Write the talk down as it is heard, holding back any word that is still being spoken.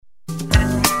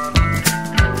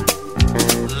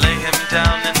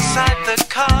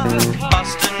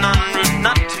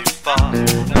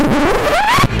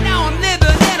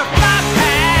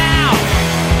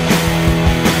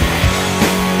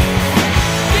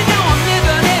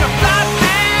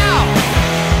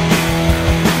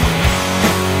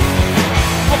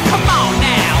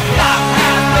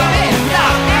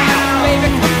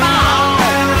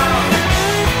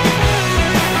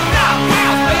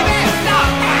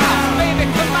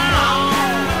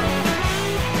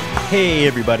Hey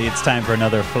everybody, it's time for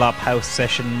another Flophouse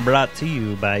session brought to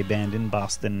you by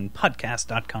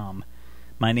BandinBostonPodcast.com.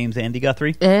 My name's Andy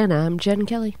Guthrie. And I'm Jen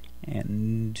Kelly.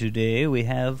 And today we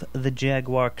have the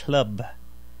Jaguar Club.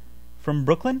 From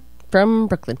Brooklyn? From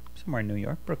Brooklyn. Somewhere in New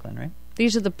York. Brooklyn, right?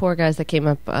 These are the poor guys that came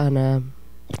up on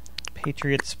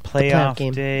Patriots playoff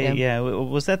game. day. Yeah.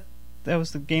 Was that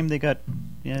was the game they got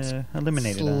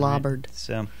eliminated slobbered. on, right?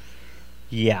 So,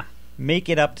 yeah. Make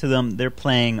it up to them. They're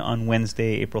playing on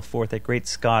Wednesday, April 4th at Great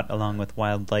Scott, along with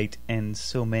Wild Light and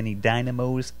so many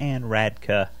Dynamos and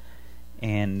Radka.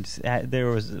 And there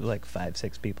was like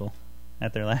 5-6 people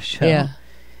at their last show. Yeah.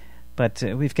 But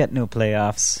we've got no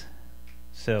playoffs,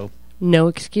 so no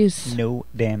excuse. no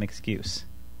damn excuse.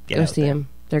 Go see them.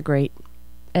 They're great.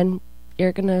 And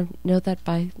you're going to know that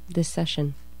by this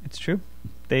session. It's true.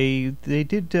 They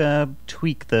did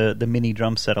tweak the mini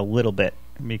drum set a little bit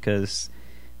because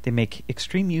they make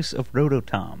extreme use of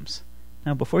rototoms.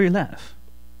 Now, before you laugh,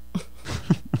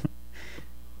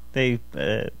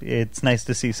 it's nice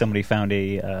to see somebody found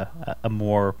a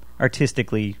more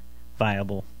artistically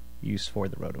viable use for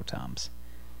the rototoms.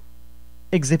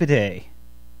 Exhibit A,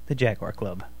 the Jaguar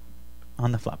Club,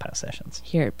 on the Flophouse Sessions.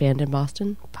 Here at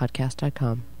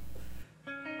BandinBostonPodcast.com.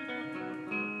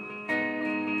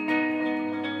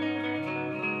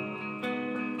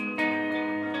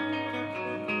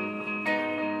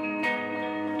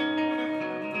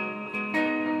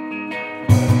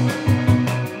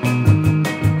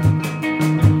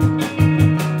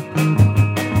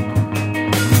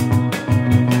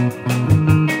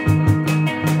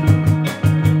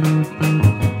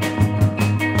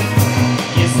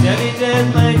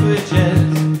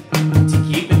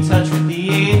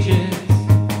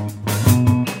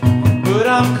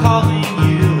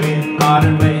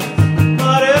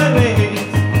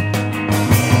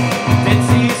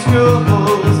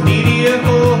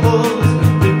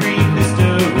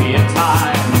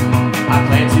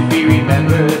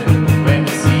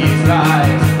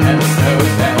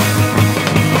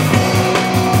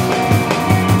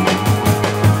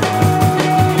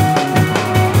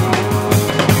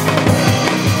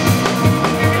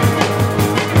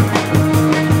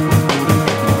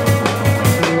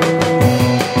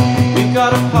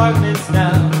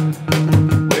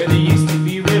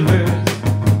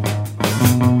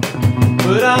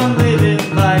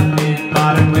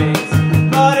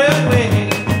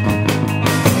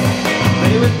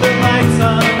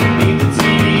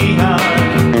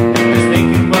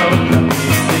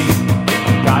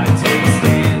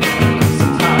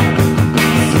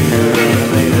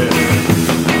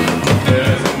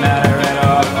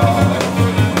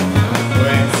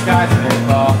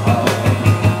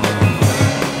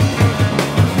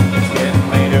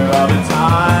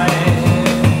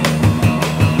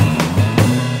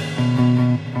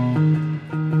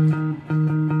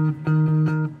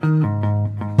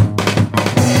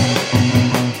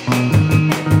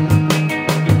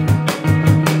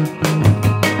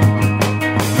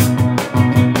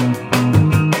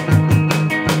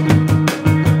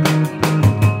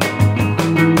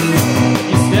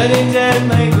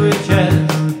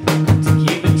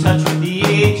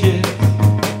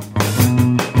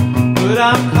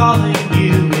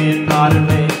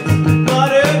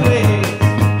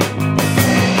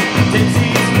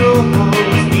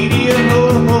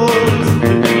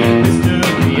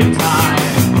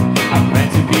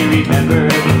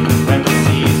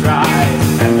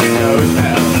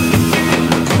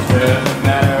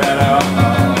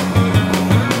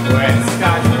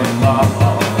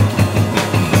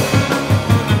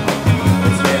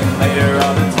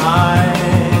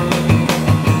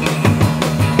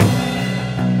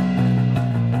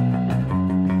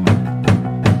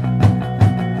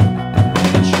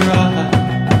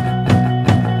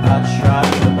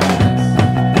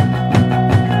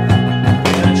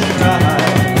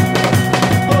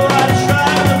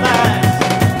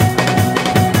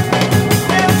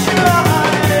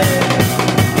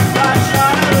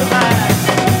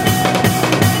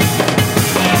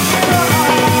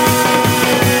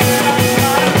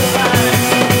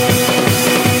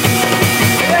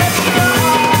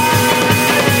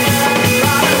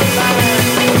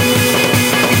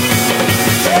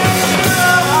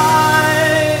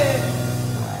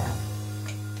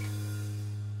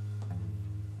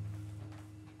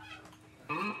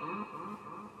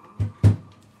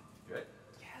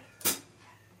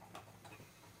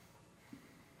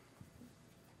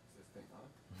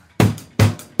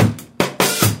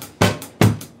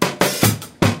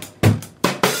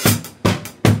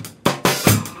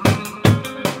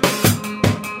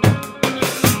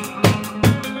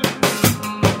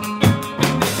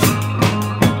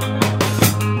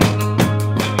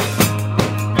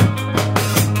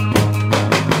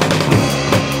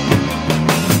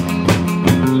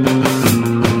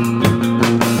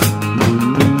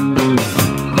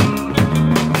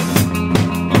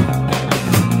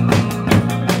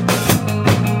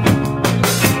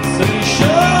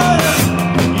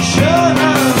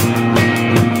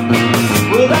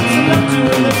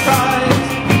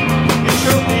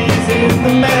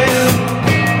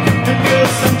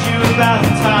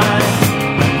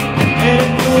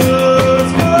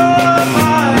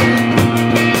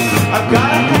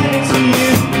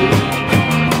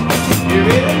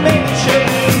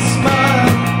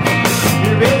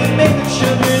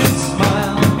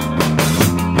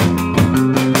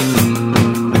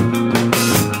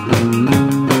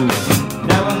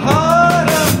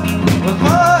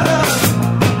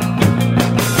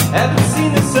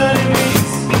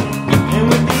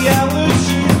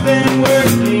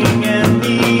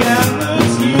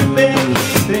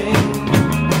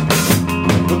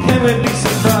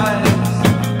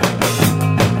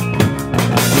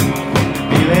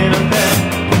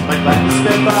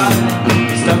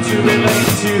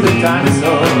 to the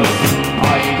dinosaurs?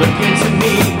 Are you looking to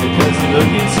me? Because I'm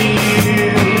looking to you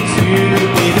to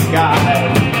be the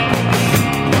guide.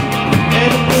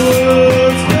 And the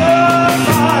woods go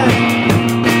by.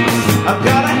 I've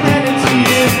got a hand into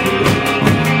you.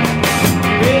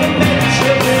 You really made the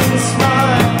children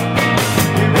smile.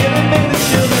 You really made the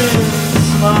children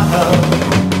smile.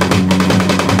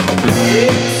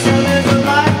 If the sun is a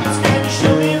light, can you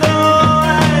show me the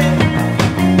way?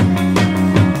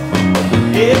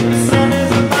 If the sun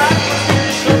is a light, can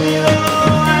you show me the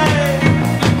way?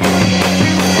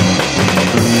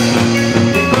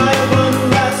 If I have one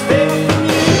last favor from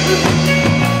you,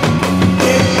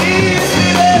 if these be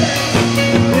there,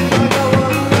 if I got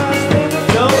one last favor,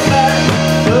 don't let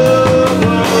the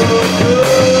world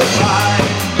goodbye.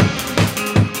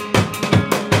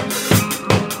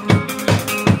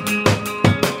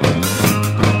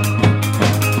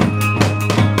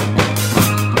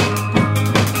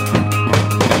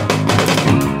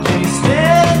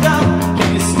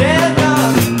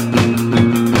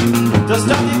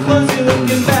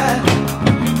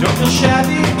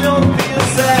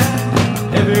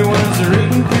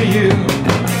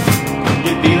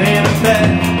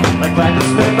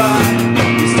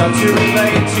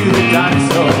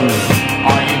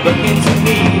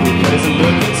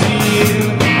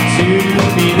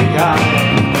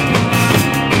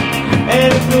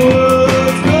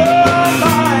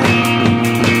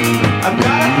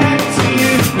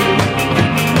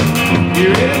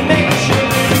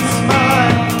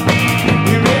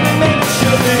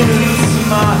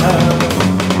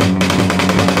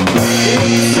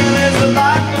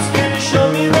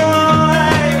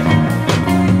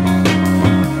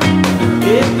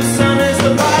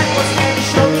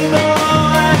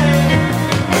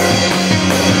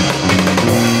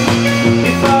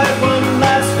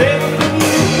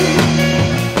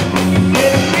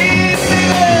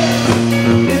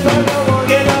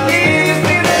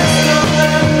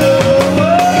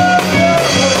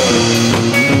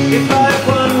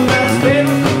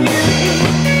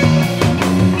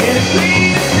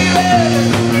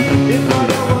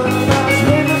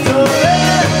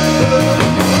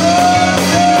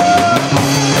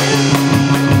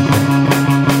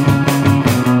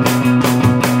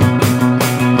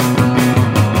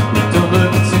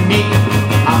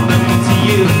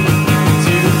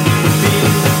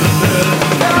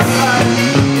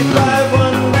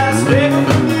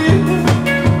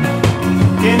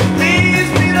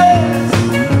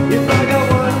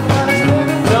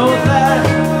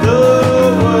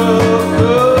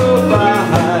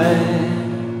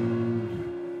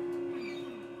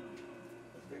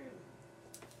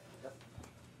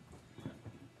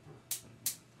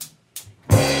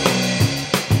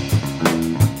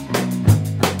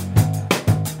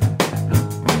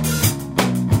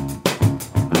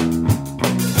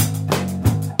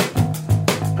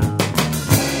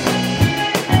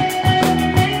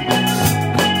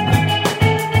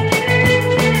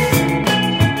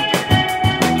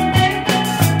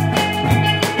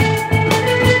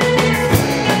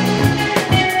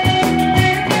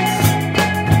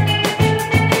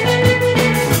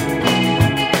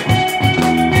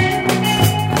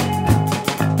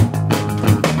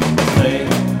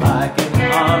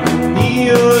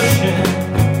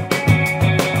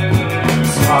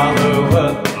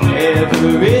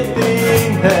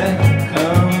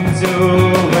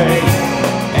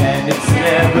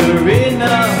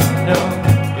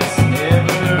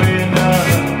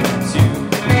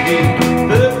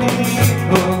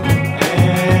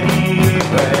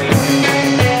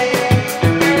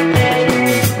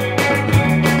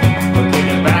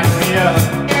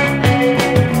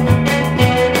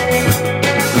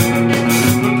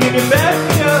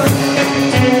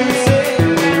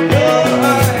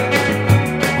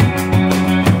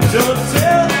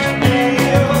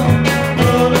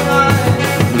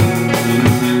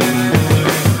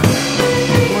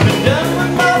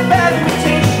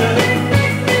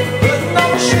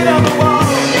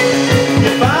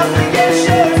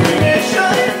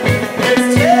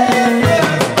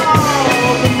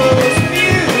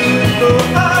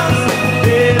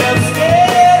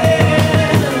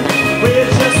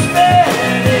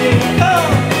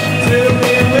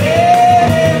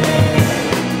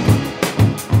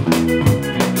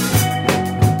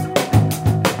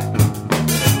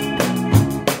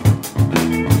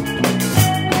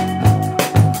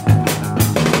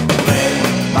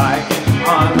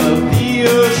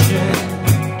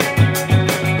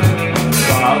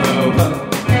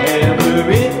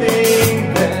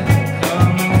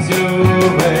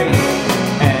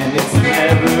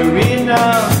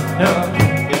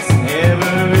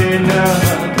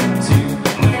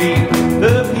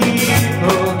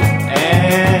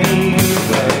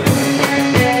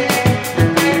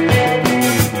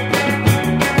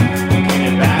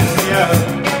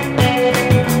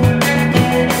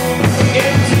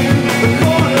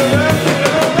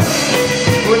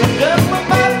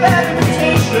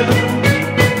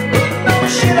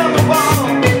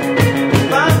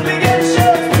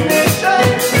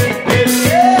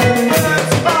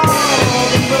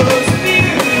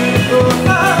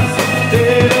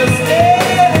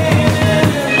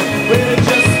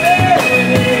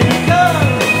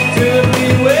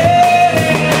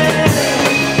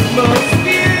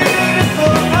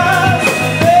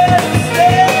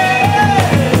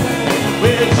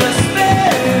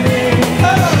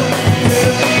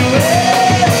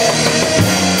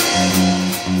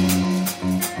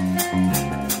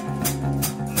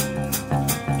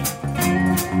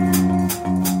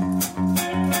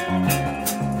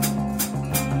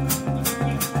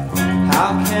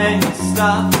 How can you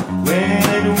stop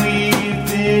when we've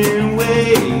been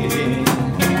waiting?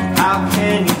 How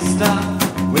can you stop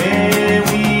when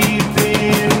we've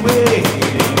been waiting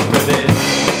for this?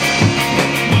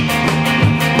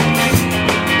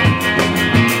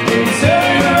 Can you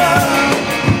turn around?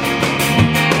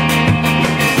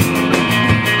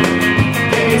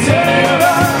 Can you turn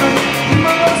around?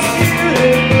 Most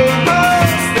beautiful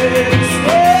hearts that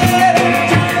stay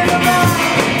turn around.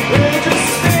 We're just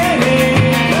standing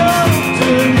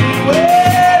comfortably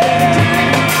waiting.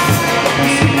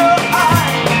 See your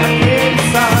eyes, I can't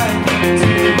decide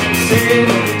to say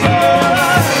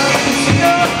goodbye. See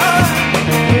your eyes,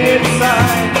 I can't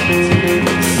decide to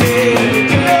say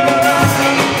goodbye.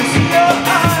 See your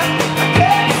eyes, I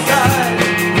can't decide.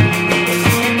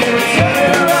 Can we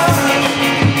turn around?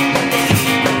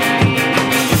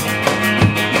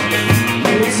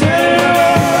 Can we turn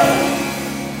around?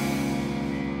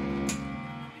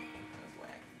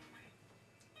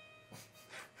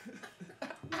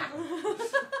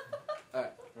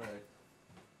 Alright.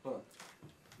 Hold on.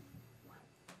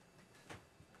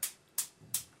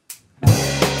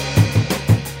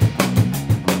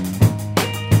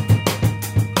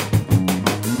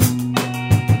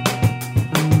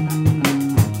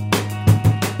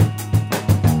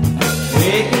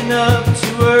 Waking up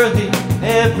too early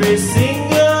every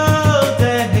single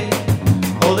day.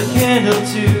 Hold a candle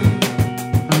to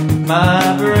my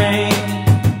brain.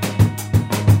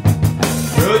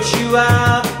 Wrote you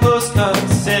out a postcard,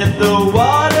 said the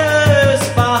water's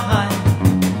fine.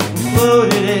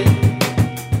 Floated it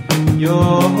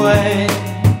your way.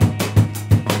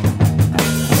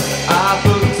 I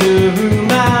booked a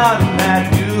room out in that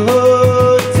new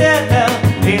hotel.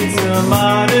 It's a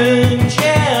modern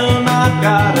gem. I've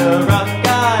got a rough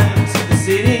guide to the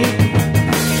city.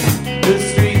 The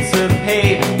streets are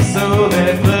paved, so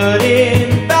they're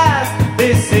flooding fast.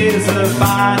 This is a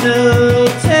final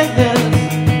test.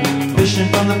 Fishing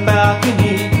from the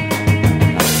balcony,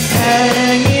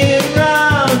 hanging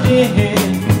round in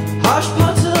harsh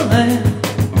parts of the land.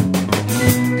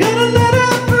 Gonna let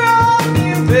up for all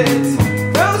new bits,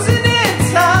 frozen in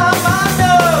time. I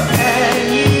know. Can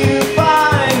you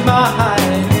find my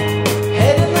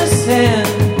head in the sand?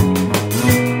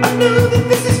 I know that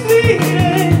this is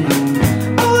fleeting.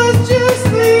 I was just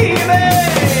leaving.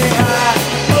 I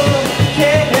don't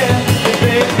care if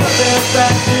they put their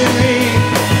factory.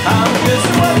 I'm just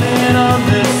swimming on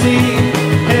the sea,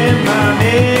 and my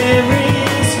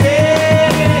memories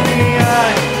fading. I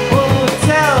won't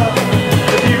tell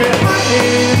if you're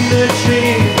behind the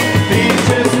tree. Please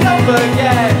just don't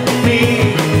forget me,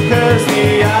 'cause the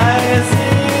ice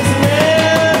is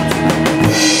melting.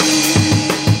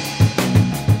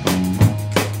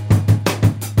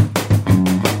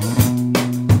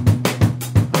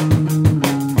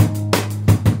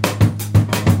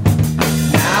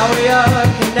 Now we are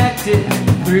connected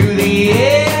through the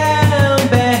AM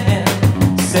band.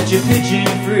 Set your pigeon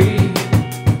free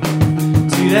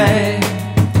today.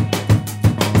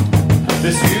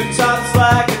 This rooftop's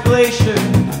like a glacier,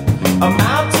 a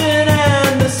mountain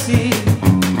and the sea,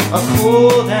 a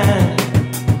cold and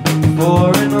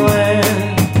foreign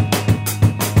land.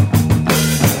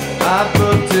 I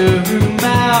booked a room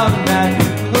out in that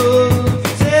new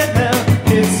hotel.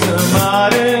 It's a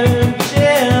modern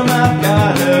gem. I've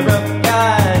got a rough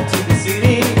guide to the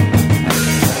city.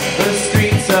 The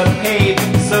streets are paved,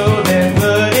 so they're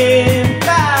flooding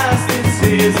fast. This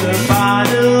is a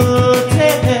final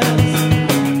test.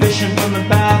 Fishing from the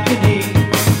balcony,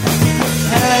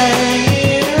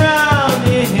 hanging around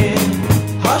in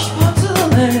harsh parts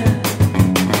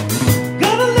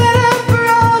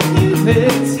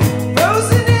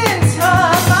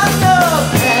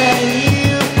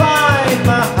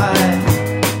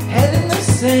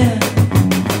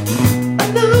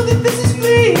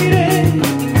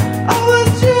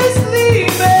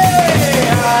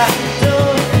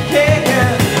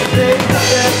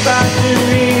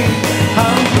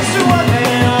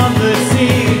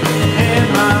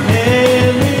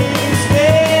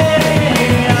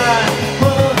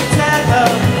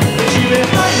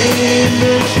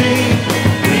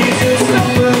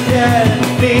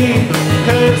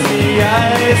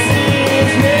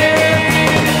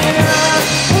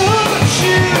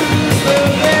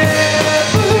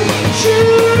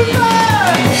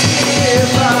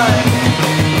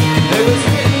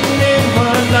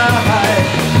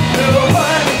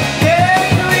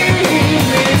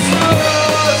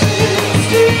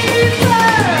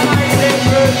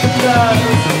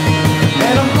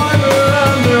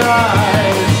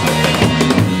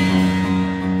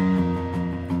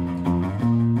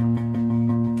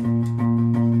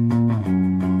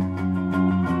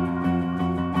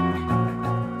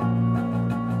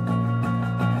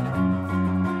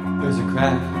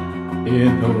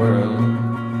in the world.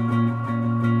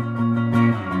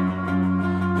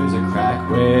 There's a crack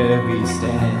where we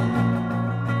stand,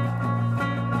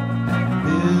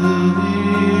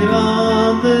 building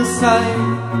on the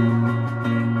site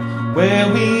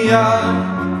where we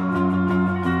are.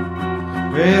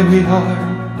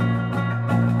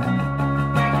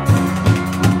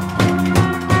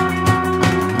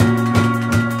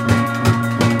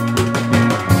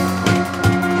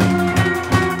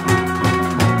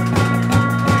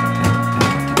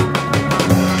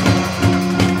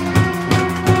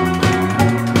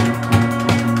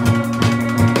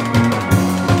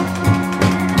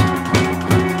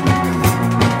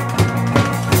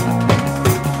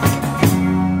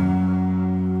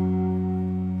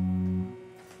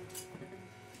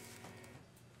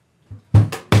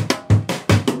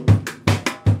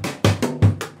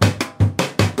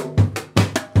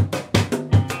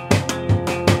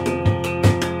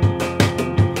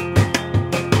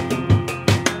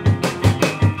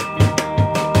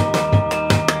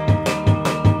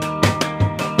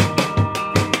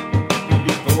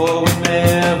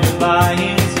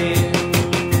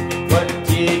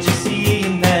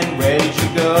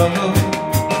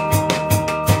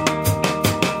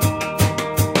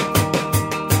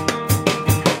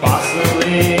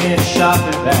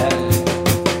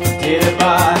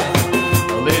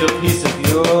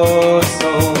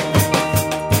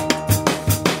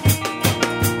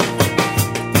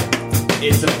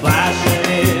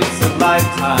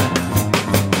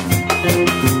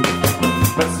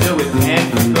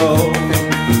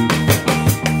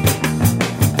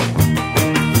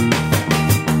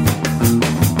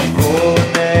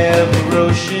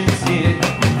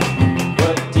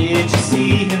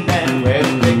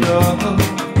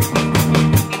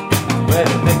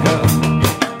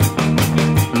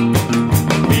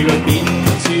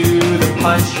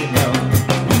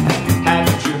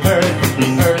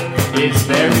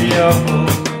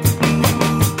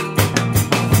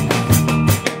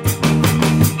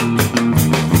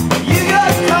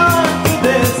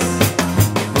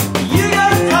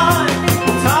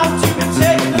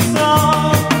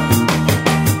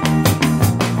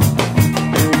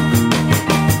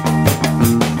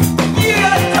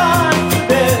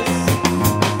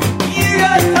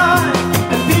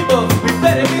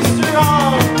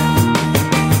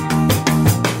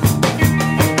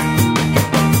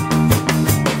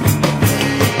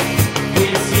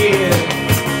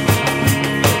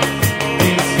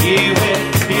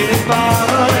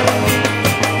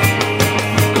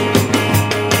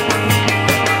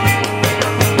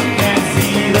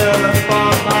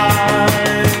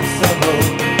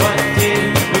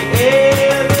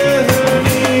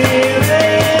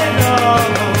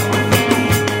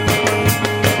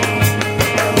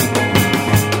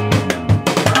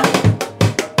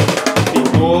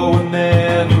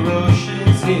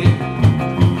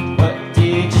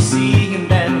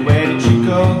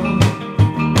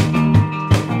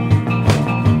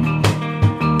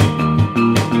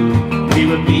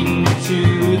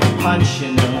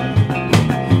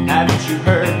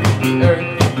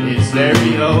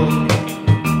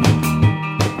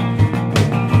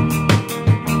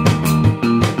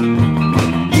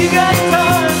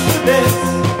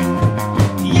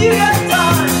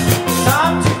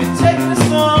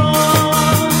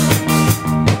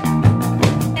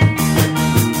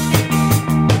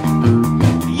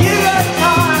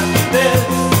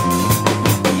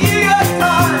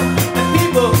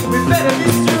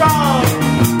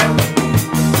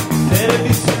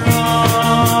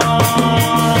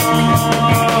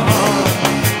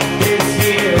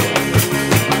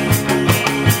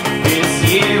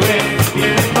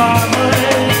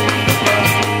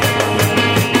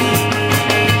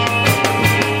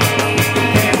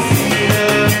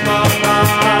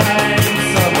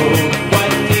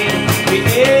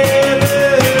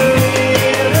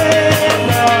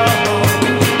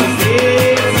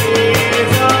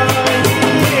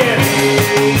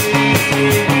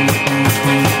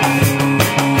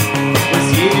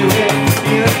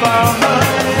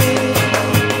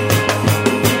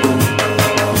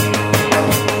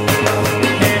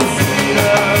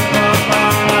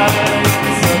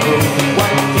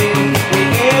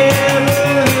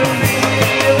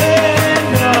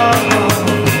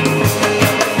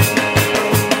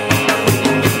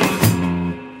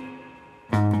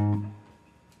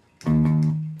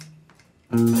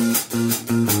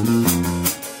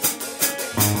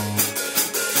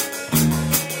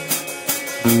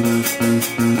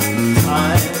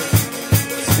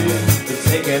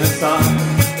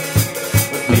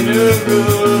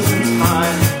 rules and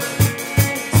time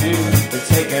to be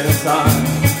taken aside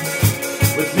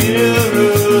with into the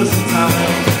rules of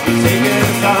time. You're taking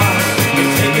us on,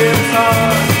 you're taking us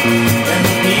on. And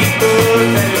the people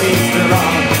better be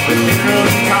strong. The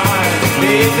minerals of time,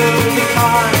 they go to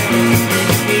time. You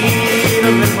just need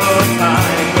a bit more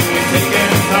time. You're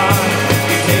taking us on,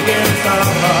 you're taking us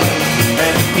on.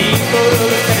 And the people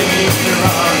better be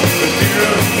strong. The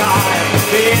minerals of time,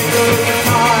 they go to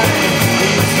time. You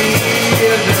just need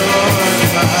a bit more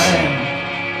time.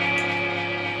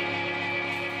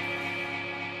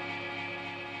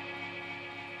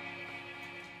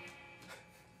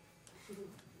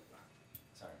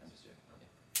 Sorry, I'm just joking. Okay.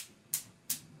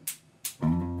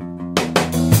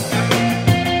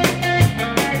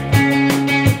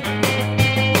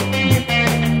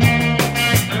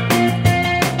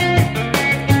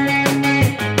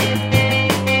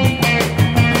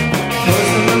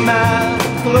 Closer to the map,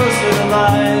 closer to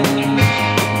life.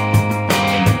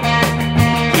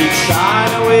 Keep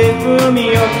shying away from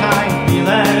your kind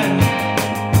feeling.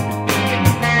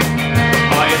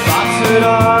 All your thoughts are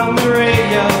on the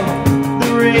radio, the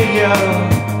radio.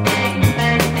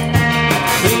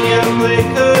 Sing your play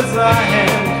 'cause I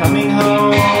am coming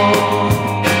home.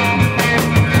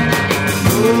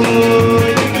 Ooh,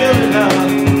 you build it up,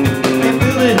 you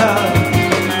build it up.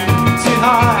 Too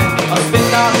high, I'll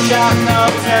spit out the shout and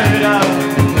I'll tear it up.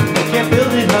 Can't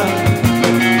build it up.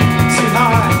 Too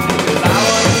high, 'cause I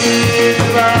wanna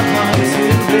live, I want to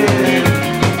live.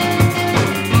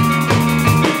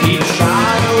 You keep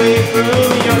shying away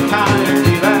from your kind of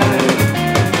feeling.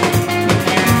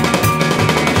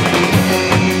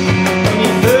 When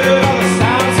you heard all the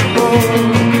sounds of gold,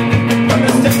 from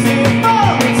the steps to your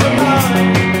bones of mine,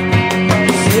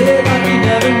 you said like you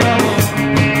never know.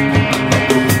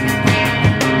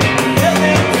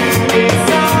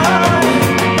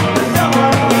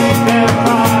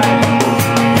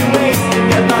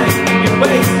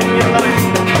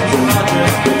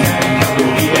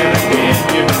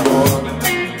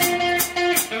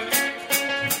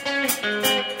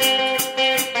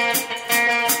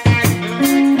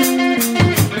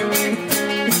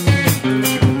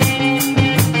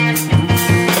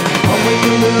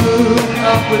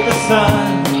 With the sun,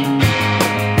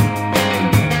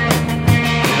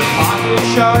 the pocket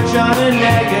charge on a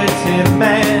negative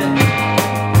man.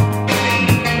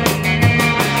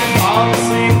 Fall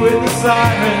asleep with the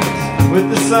sirens, with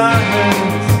the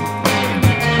sirens.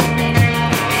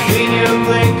 Clean your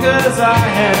blink 'cause I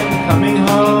am coming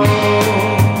home.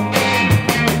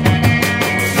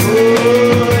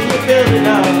 Ooh, you build it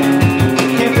up,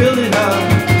 can't build it up.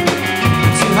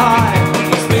 Too high,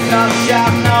 spit out,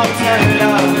 shout, and I'll tear it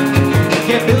up.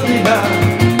 Can't build it up.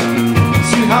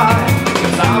 Too high,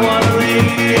 'cause I wanna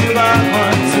live, I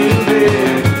want to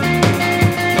live.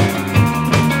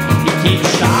 You keep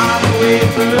shying away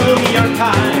from your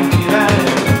kind feeling.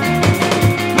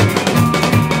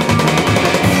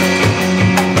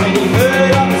 When you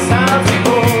heard all the sounds of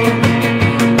gold,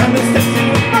 and the steps to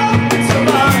your bones of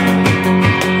mine,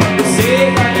 you say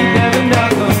like you never know.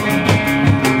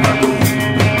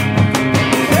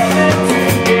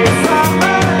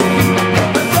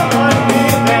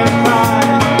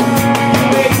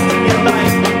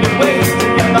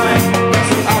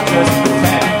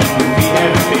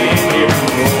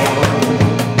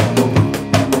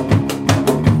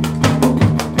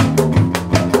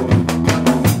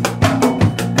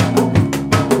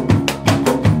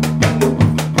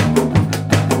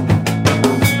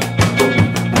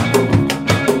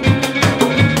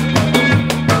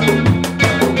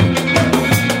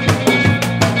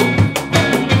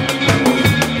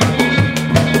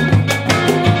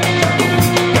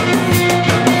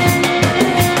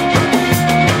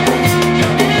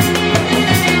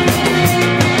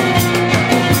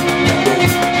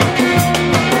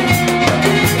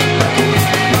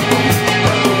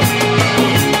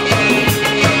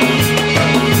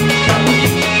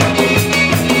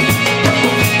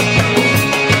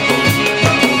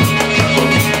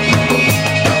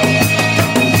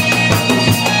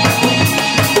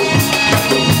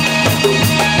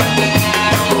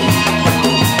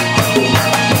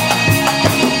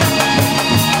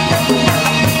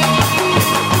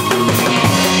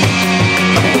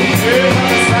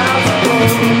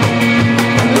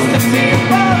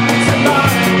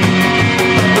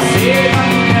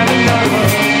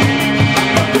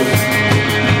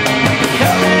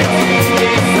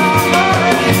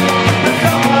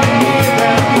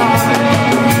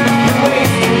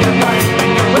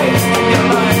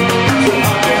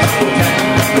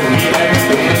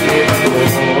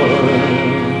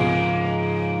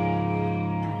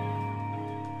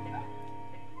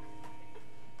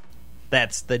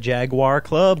 That's the Jaguar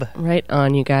Club. Right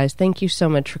on, you guys. Thank you so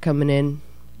much for coming in.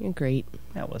 You're great.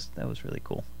 That was really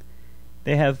cool.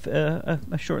 They have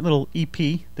a short little EP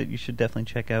that you should definitely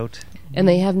check out. And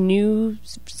they have new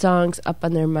songs up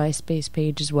on their MySpace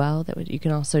page as well that you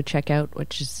can also check out,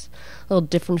 which is a little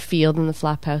different feel than the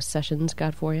Flophouse sessions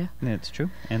got for you. Yeah, it's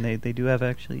true. And they do have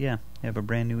they have a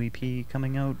brand new EP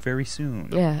coming out very soon.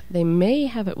 Yeah, they may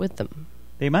have it with them.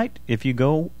 They might. If you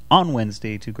go on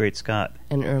Wednesday to Great Scott.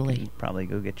 And early. You probably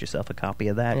go get yourself a copy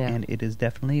of that, Yeah. and it is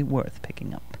definitely worth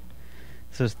picking up.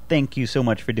 So thank you so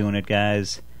much for doing it,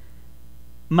 guys.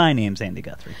 My name's Andy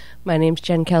Guthrie. My name's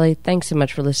Jen Kelly. Thanks so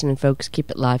much for listening, folks. Keep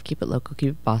it live, keep it local, keep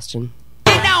it Boston.